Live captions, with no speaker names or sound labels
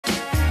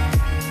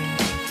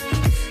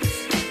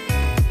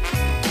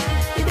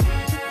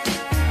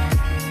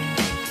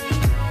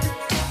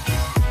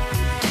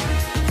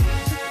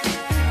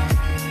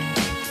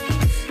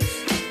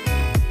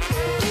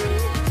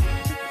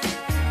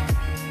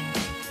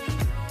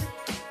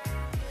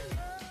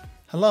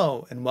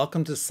Hello, and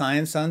welcome to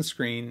Science on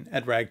Screen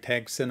at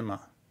Ragtag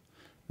Cinema.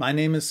 My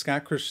name is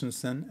Scott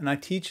Christensen, and I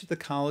teach at the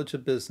College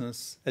of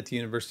Business at the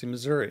University of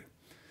Missouri.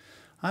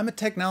 I'm a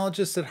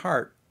technologist at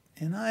heart,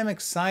 and I'm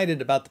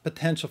excited about the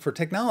potential for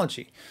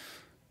technology,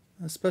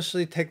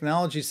 especially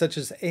technology such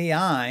as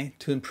AI,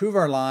 to improve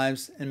our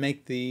lives and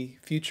make the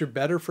future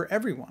better for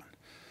everyone.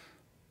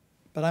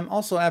 But I'm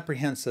also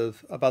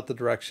apprehensive about the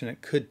direction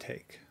it could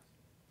take.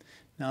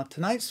 Now,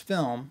 tonight's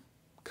film,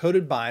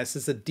 Coded Bias,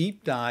 is a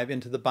deep dive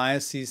into the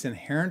biases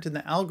inherent in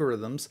the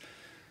algorithms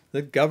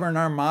that govern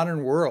our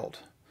modern world.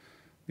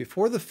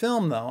 Before the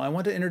film, though, I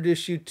want to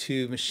introduce you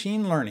to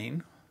machine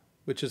learning,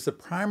 which is the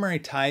primary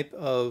type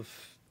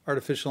of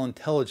artificial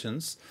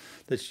intelligence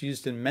that's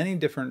used in many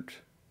different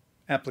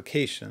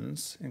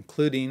applications,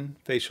 including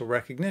facial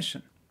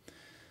recognition.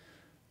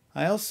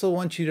 I also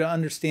want you to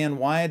understand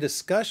why a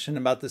discussion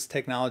about this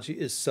technology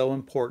is so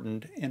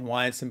important and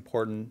why it's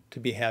important to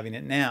be having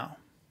it now.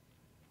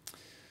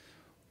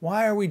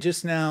 Why are we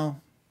just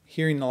now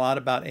hearing a lot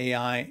about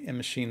AI and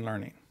machine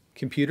learning?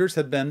 Computers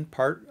have been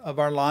part of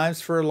our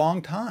lives for a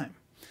long time.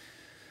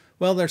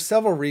 Well, there are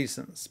several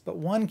reasons, but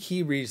one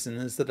key reason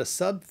is that a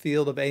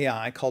subfield of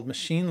AI called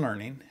machine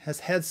learning has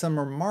had some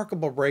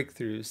remarkable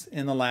breakthroughs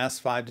in the last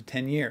 5 to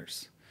 10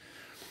 years.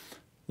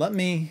 Let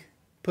me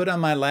put on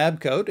my lab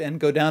coat and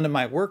go down to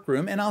my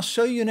workroom, and I'll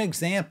show you an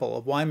example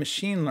of why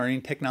machine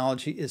learning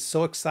technology is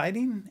so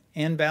exciting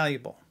and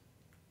valuable.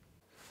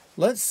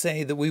 Let's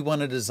say that we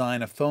want to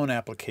design a phone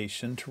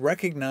application to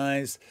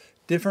recognize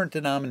different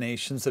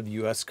denominations of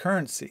U.S.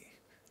 currency.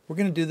 We're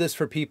going to do this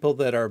for people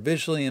that are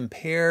visually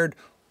impaired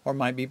or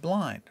might be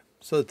blind,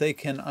 so that they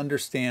can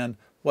understand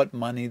what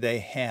money they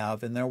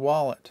have in their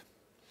wallet.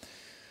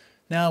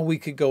 Now we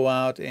could go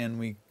out and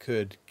we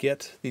could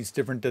get these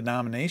different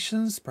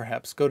denominations,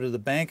 perhaps go to the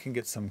bank and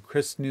get some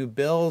crisp new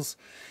bills,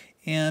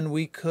 and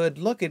we could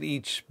look at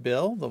each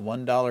bill, the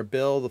 $1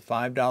 bill, the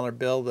 $5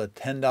 bill, the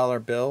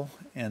 $10 bill,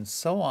 and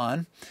so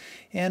on,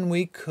 and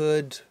we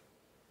could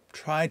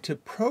try to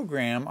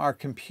program our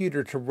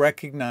computer to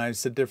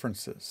recognize the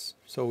differences.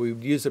 So we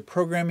would use a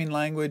programming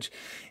language,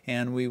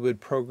 and we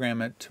would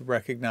program it to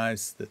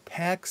recognize the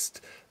text,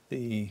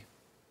 the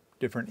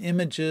different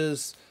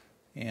images,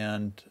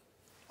 and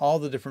all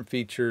the different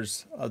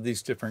features of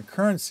these different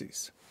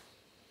currencies.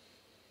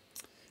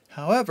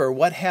 However,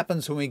 what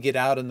happens when we get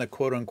out in the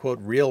quote-unquote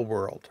real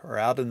world or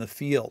out in the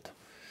field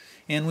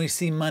and we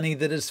see money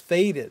that is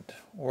faded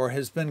or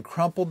has been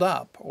crumpled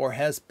up or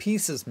has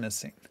pieces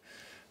missing?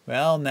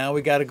 Well, now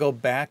we got to go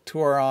back to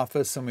our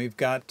office and we've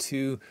got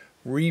to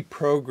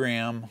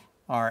reprogram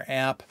our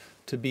app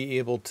to be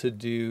able to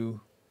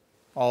do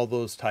all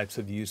those types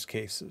of use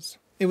cases.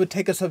 It would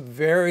take us a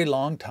very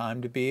long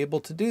time to be able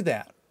to do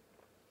that.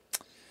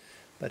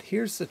 But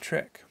here's the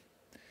trick.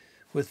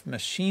 With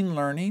machine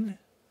learning,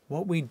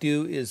 what we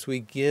do is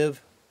we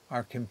give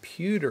our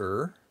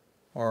computer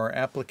or our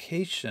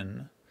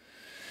application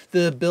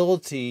the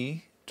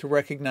ability to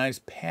recognize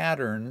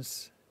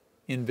patterns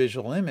in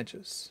visual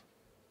images.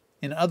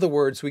 In other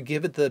words, we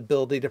give it the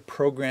ability to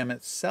program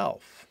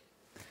itself.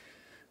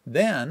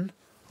 Then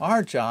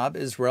our job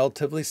is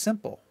relatively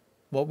simple.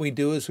 What we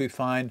do is we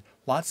find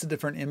lots of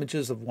different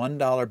images of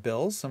 $1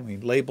 bills and we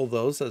label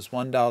those as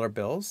 $1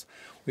 bills.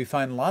 We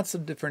find lots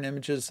of different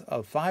images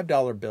of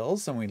 $5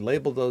 bills and we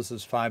label those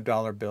as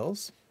 $5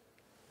 bills,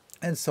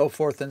 and so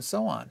forth and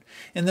so on.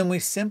 And then we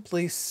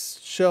simply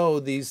show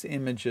these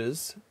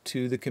images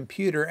to the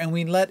computer and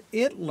we let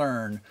it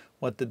learn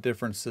what the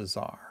differences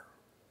are.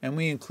 And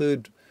we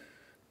include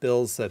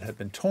bills that have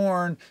been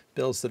torn,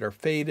 bills that are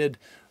faded,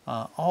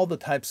 all the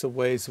types of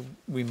ways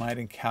we might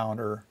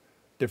encounter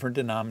different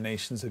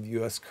denominations of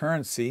U.S.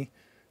 currency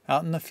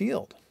out in the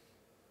field.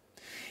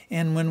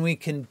 And when we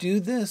can do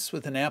this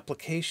with an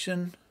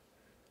application,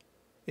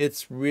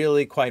 it's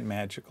really quite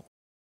magical.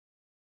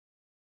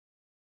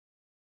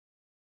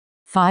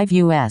 5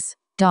 US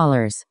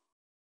dollars.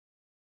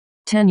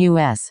 10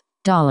 US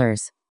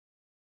dollars.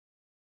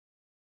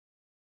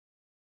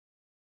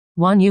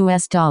 1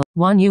 US dollar.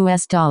 1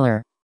 US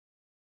dollar.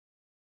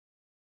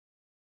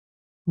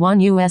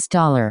 1 US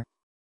dollar.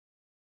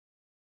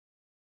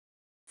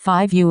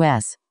 5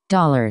 US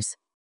dollars.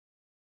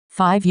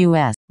 5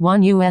 US.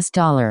 1 US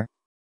dollar.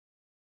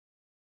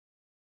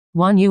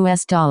 1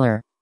 US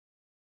dollar.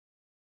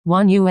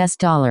 1 US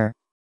dollar.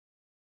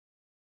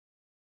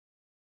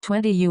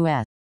 20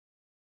 US.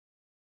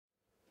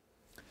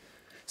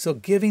 So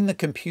giving the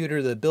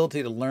computer the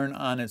ability to learn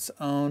on its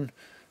own,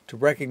 to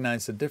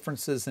recognize the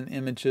differences in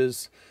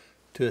images,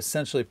 to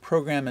essentially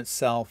program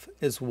itself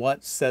is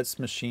what sets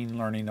machine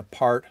learning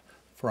apart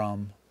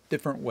from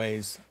different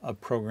ways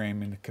of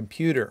programming a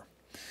computer.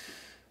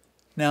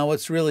 Now,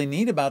 what's really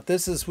neat about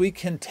this is we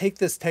can take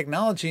this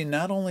technology and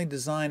not only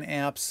design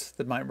apps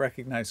that might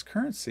recognize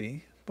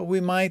currency, but we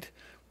might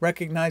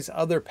recognize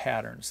other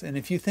patterns. And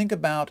if you think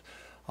about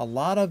a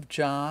lot of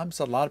jobs,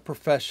 a lot of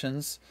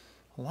professions,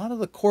 a lot of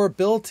the core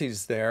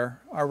abilities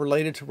there are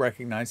related to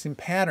recognizing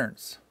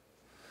patterns.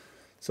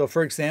 So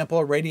for example,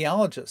 a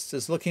radiologist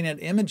is looking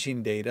at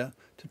imaging data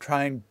to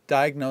try and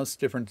diagnose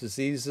different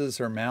diseases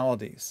or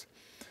maladies.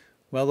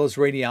 Well, those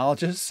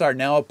radiologists are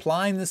now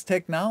applying this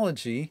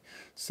technology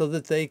so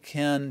that they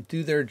can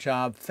do their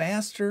job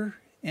faster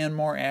and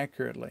more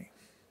accurately.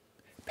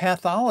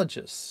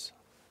 Pathologists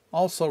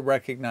also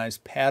recognize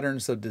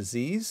patterns of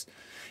disease,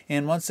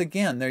 and once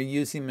again, they're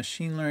using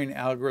machine learning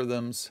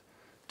algorithms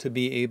to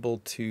be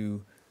able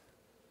to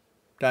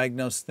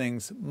diagnose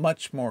things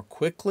much more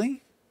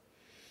quickly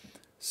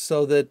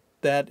so that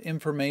that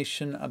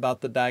information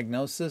about the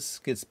diagnosis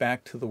gets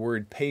back to the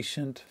worried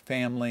patient,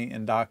 family,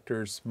 and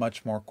doctors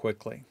much more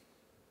quickly.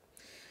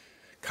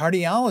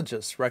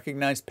 Cardiologists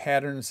recognize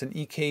patterns in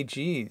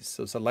EKGs,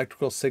 those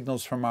electrical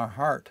signals from our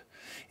heart,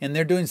 and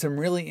they're doing some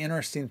really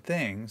interesting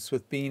things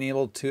with being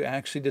able to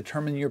actually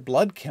determine your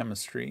blood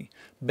chemistry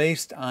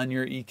based on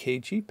your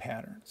EKG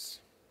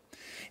patterns.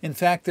 In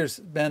fact, there's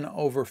been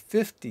over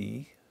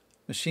 50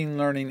 machine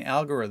learning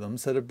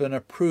algorithms that have been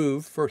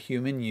approved for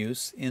human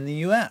use in the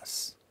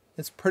US.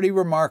 It's pretty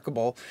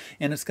remarkable,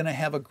 and it's going to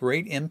have a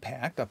great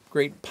impact, a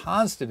great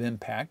positive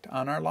impact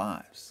on our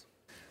lives.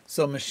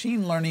 So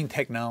machine learning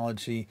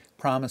technology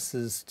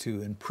promises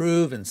to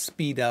improve and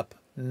speed up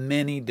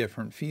many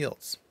different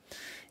fields.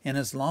 And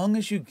as long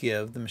as you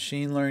give the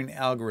machine learning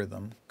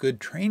algorithm good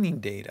training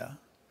data,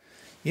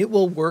 it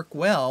will work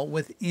well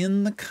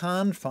within the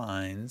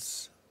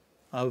confines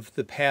of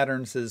the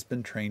patterns it has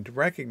been trained to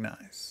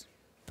recognize.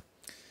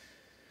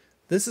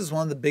 This is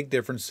one of the big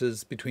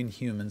differences between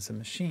humans and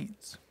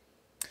machines.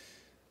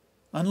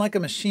 Unlike a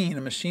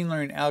machine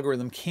learning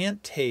algorithm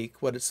can't take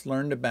what it's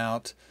learned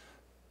about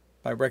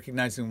by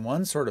recognizing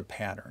one sort of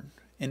pattern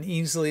and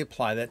easily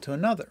apply that to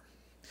another.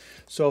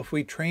 So if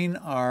we train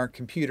our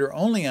computer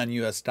only on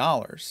US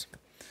dollars,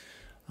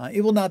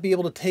 it will not be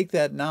able to take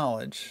that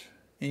knowledge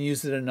and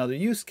use it in another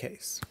use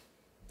case.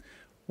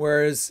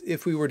 Whereas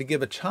if we were to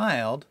give a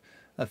child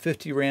a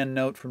 50 Rand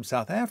note from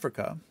South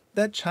Africa,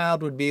 that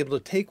child would be able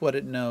to take what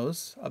it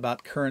knows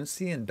about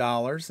currency and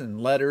dollars and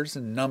letters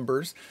and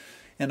numbers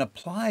and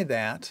apply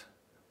that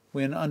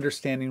when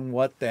understanding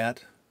what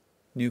that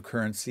new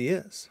currency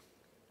is.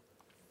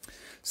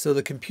 So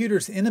the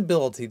computer's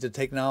inability to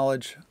take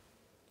knowledge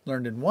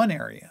learned in one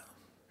area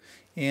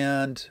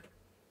and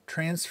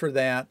transfer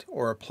that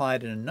or apply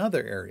it in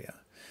another area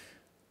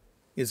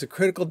is a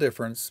critical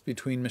difference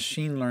between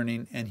machine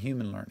learning and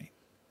human learning.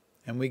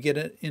 And we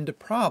get into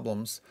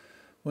problems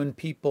when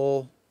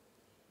people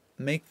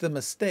make the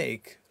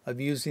mistake of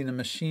using a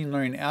machine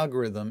learning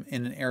algorithm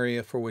in an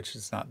area for which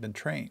it's not been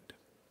trained.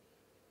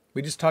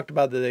 We just talked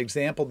about the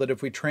example that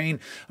if we train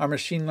our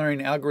machine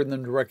learning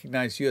algorithm to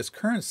recognize US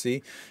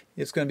currency,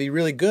 it's going to be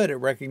really good at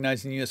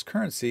recognizing US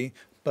currency,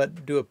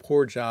 but do a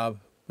poor job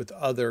with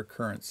other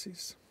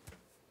currencies.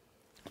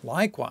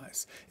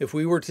 Likewise, if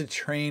we were to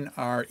train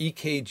our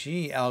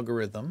EKG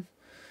algorithm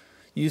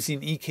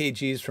using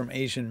EKGs from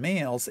Asian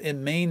males, it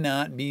may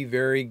not be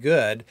very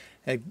good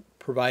at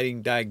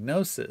providing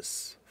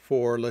diagnosis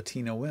for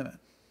Latino women.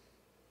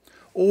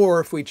 Or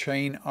if we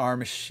train our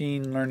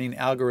machine learning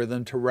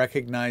algorithm to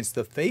recognize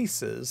the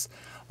faces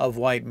of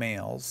white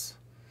males,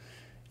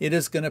 it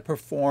is going to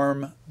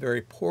perform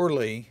very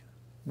poorly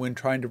when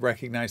trying to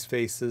recognize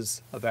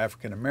faces of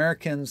African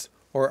Americans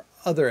or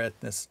other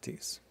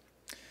ethnicities.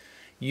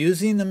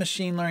 Using the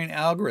machine learning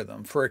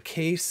algorithm for a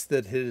case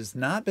that it has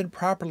not been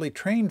properly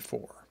trained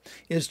for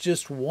is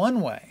just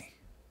one way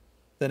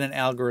that an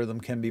algorithm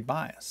can be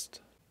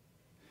biased.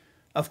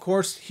 Of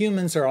course,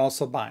 humans are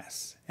also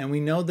biased, and we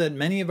know that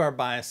many of our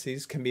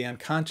biases can be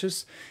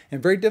unconscious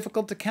and very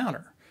difficult to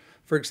counter.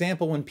 For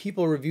example, when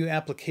people review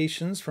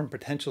applications from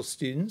potential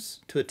students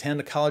to attend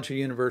a college or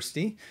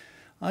university,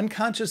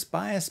 unconscious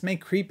bias may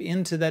creep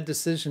into that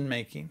decision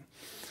making.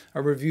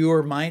 A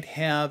reviewer might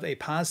have a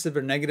positive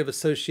or negative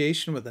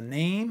association with a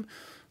name,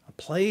 a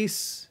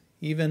place,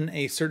 even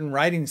a certain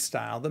writing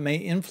style that may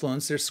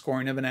influence their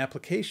scoring of an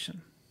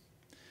application.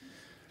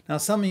 Now,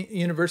 some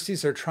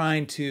universities are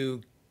trying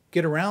to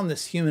get around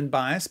this human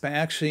bias by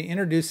actually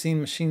introducing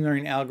machine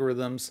learning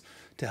algorithms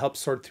to help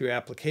sort through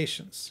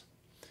applications.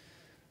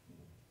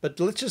 But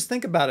let's just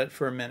think about it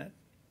for a minute.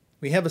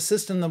 We have a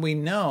system that we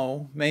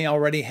know may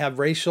already have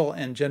racial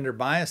and gender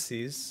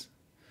biases.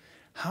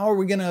 How are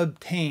we going to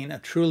obtain a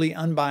truly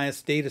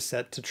unbiased data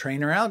set to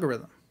train our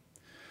algorithm?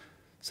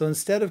 So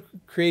instead of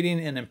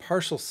creating an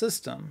impartial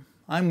system,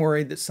 I'm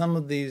worried that some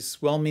of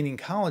these well-meaning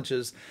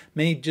colleges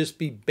may just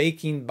be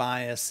baking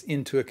bias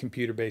into a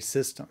computer-based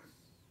system.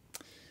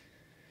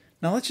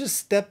 Now let's just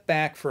step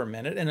back for a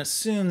minute and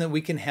assume that we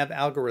can have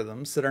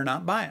algorithms that are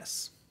not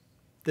biased,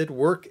 that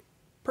work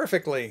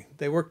perfectly.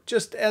 They work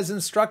just as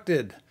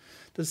instructed.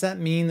 Does that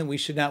mean that we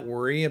should not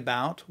worry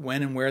about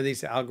when and where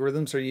these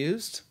algorithms are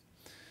used?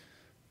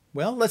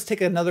 Well, let's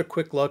take another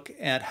quick look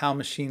at how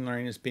machine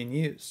learning is being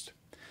used.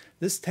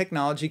 This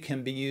technology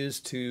can be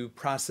used to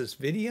process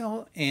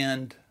video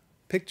and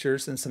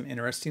pictures in some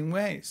interesting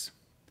ways.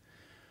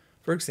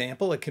 For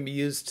example, it can be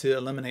used to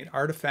eliminate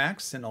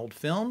artifacts in old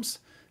films,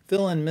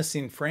 fill in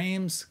missing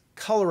frames,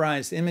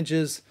 colorize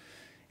images,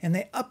 And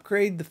they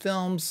upgrade the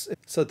films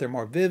so that they're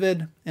more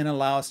vivid and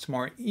allow us to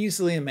more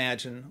easily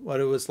imagine what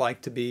it was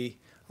like to be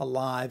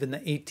alive in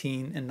the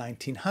 18 and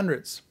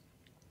 1900s.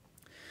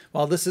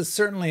 While this is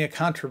certainly a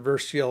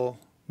controversial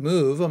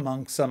move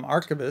among some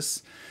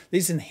archivists,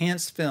 these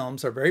enhanced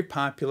films are very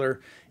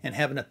popular and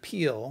have an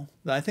appeal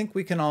that I think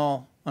we can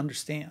all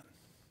understand.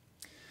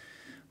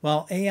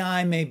 While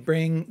AI may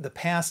bring the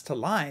past to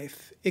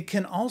life, it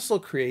can also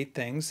create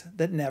things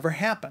that never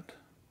happened.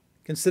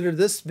 Consider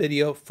this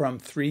video from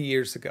 3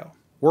 years ago.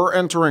 We're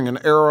entering an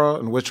era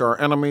in which our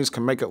enemies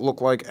can make it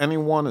look like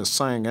anyone is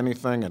saying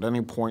anything at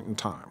any point in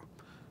time,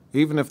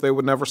 even if they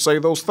would never say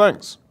those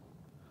things.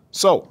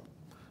 So,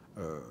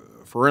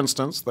 for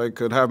instance, they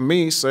could have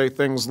me say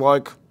things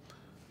like,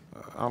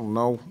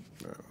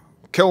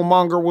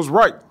 Killmonger was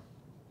right,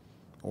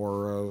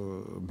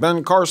 or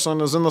Ben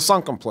Carson is in the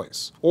sunken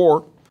place,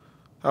 or,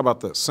 how about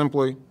this,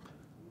 simply,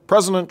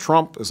 President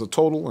Trump is a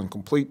total and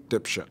complete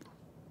dipshit.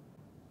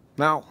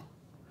 Now,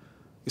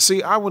 you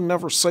see, I would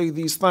never say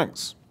these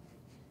things,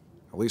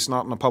 at least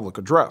not in a public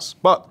address,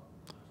 but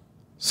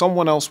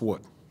someone else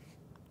would.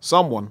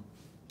 Someone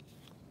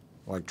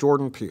like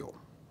Jordan Peele.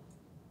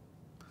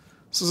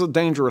 This is a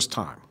dangerous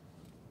time.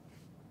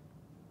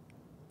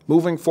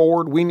 Moving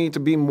forward, we need to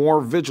be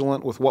more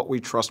vigilant with what we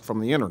trust from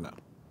the internet.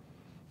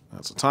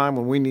 That's a time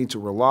when we need to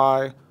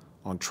rely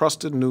on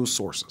trusted news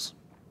sources.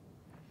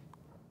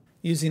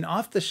 Using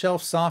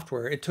off-the-shelf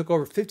software, it took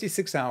over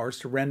 56 hours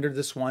to render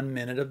this 1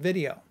 minute of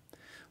video.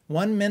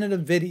 1 minute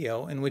of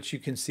video in which you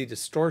can see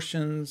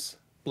distortions,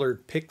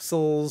 blurred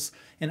pixels,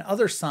 and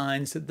other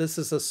signs that this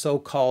is a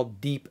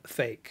so-called deep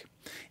fake.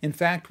 In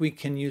fact, we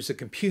can use a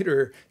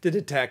computer to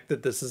detect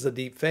that this is a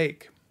deep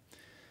fake.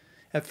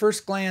 At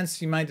first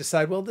glance, you might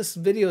decide, well, this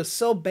video is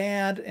so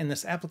bad and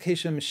this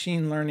application of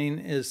machine learning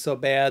is so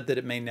bad that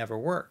it may never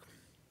work.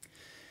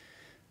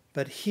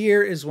 But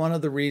here is one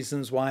of the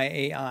reasons why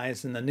AI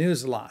is in the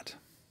news a lot.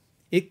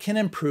 It can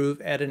improve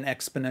at an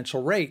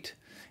exponential rate.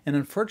 And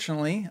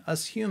unfortunately,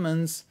 us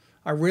humans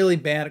are really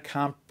bad at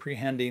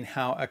comprehending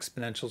how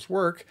exponentials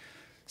work,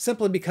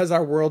 simply because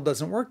our world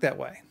doesn't work that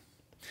way.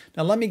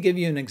 Now, let me give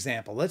you an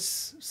example.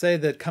 Let's say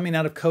that coming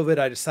out of COVID,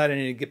 I decided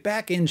I need to get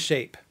back in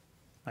shape.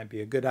 Might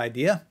be a good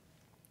idea.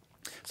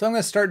 So I'm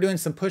going to start doing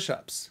some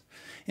push-ups.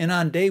 And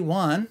on day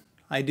 1,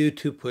 I do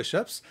 2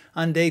 push-ups.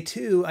 On day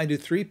 2, I do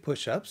 3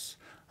 push-ups.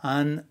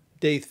 On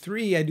day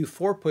 3, I do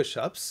 4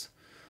 push-ups.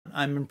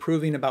 I'm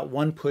improving about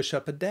 1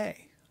 push-up a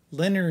day.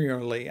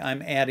 Linearly,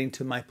 I'm adding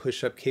to my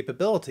push-up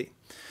capability.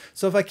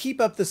 So if I keep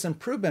up this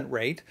improvement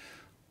rate,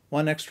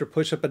 1 extra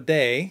push-up a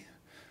day,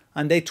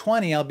 on day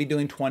 20, I'll be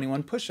doing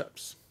 21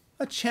 push-ups.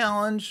 A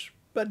challenge,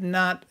 but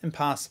not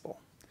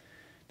impossible.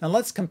 Now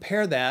let's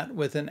compare that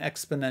with an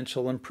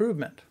exponential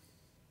improvement.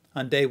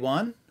 On day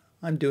 1,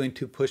 I'm doing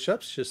 2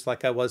 push-ups, just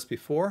like I was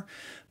before,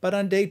 but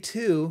on day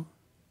 2,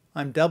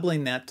 I'm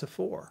doubling that to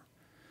 4.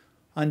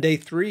 On day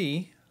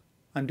 3,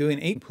 I'm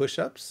doing 8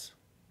 push-ups.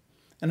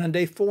 And on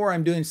day 4,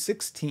 I'm doing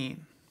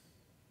 16.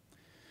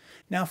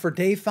 Now for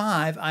day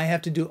 5, I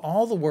have to do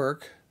all the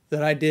work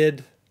that I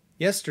did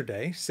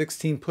yesterday,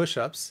 16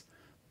 push-ups,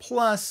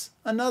 plus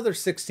another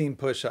 16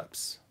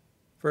 push-ups,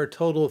 for a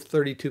total of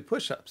 32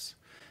 push-ups.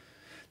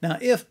 Now,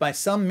 if by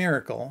some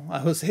miracle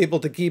I was able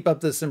to keep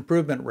up this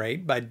improvement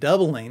rate by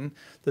doubling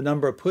the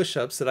number of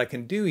push-ups that I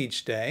can do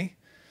each day,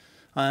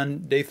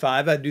 on day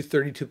 5, I do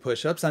 32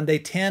 push-ups. On day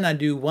 10, I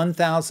do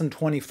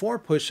 1,024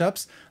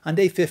 push-ups. On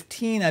day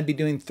 15, I'd be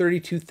doing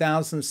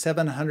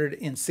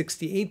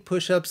 32,768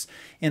 push-ups.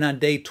 And on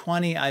day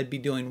 20, I'd be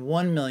doing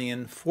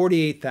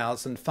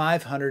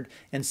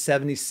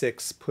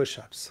 1,048,576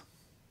 push-ups.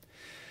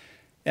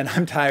 And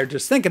I'm tired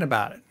just thinking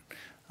about it.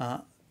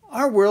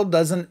 Our world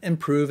doesn't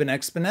improve in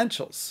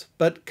exponentials,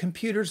 but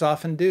computers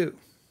often do.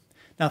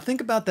 Now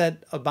think about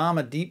that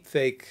Obama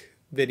deepfake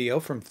video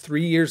from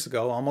 3 years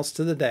ago, almost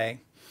to the day,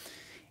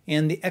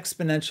 and the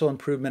exponential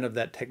improvement of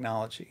that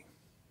technology.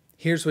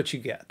 Here's what you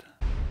get.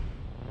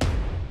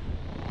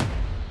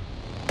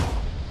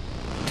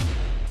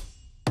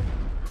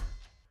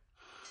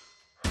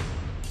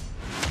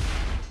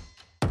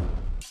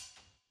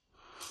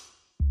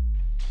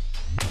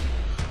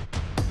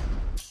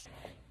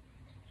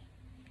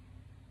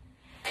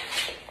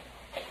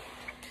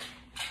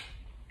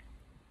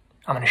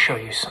 I'm going to show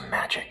you some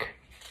magic.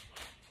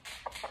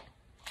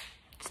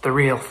 It's the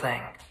real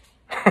thing.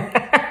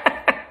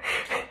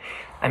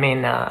 I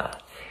mean,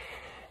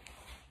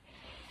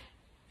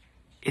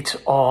 it's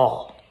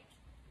all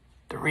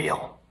the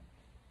real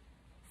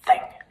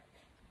thing.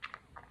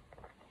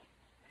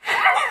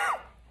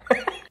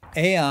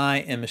 AI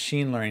and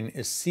machine learning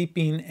is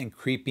seeping and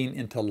creeping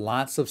into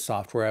lots of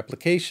software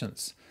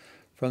applications.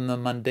 From the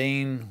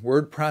mundane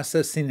word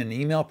processing and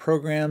email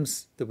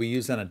programs that we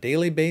use on a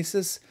daily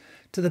basis,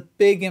 to the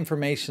big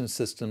information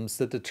systems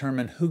that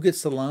determine who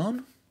gets the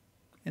loan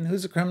and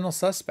who's a criminal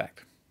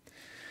suspect.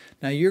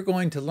 Now you're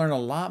going to learn a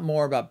lot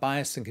more about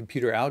bias in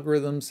computer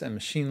algorithms and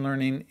machine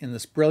learning in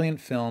this brilliant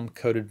film,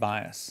 Coded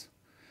Bias.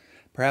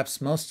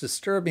 Perhaps most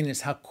disturbing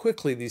is how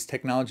quickly these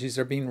technologies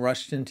are being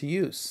rushed into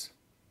use.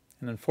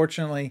 And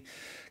unfortunately,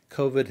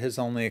 COVID has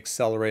only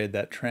accelerated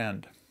that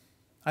trend.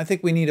 I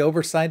think we need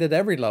oversight at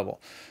every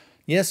level.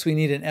 Yes, we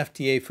need an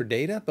FDA for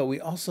data, but we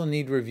also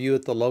need review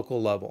at the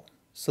local level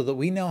so that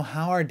we know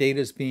how our data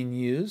is being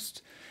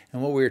used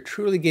and what we're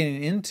truly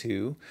getting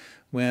into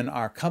when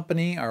our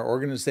company, our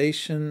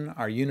organization,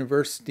 our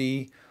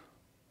university,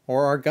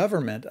 or our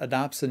government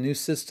adopts a new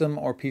system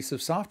or piece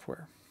of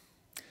software.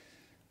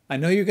 I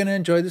know you're going to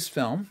enjoy this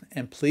film,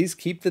 and please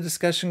keep the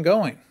discussion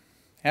going.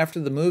 After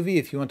the movie,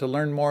 if you want to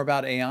learn more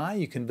about AI,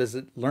 you can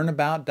visit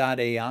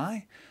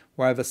learnabout.ai,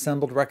 where I've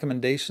assembled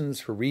recommendations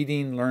for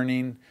reading,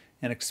 learning,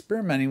 and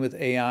experimenting with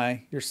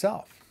AI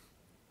yourself.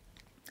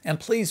 And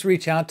please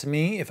reach out to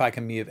me if I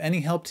can be of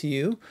any help to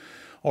you,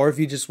 or if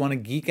you just want to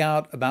geek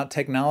out about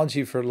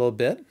technology for a little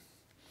bit.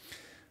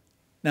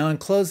 Now, in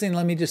closing,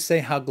 let me just say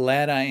how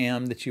glad I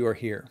am that you are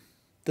here.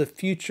 The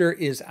future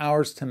is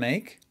ours to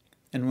make,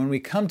 and when we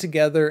come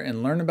together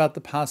and learn about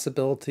the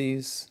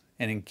possibilities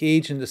and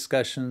engage in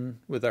discussion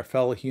with our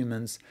fellow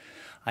humans,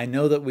 I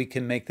know that we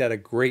can make that a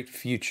great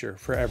future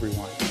for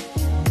everyone.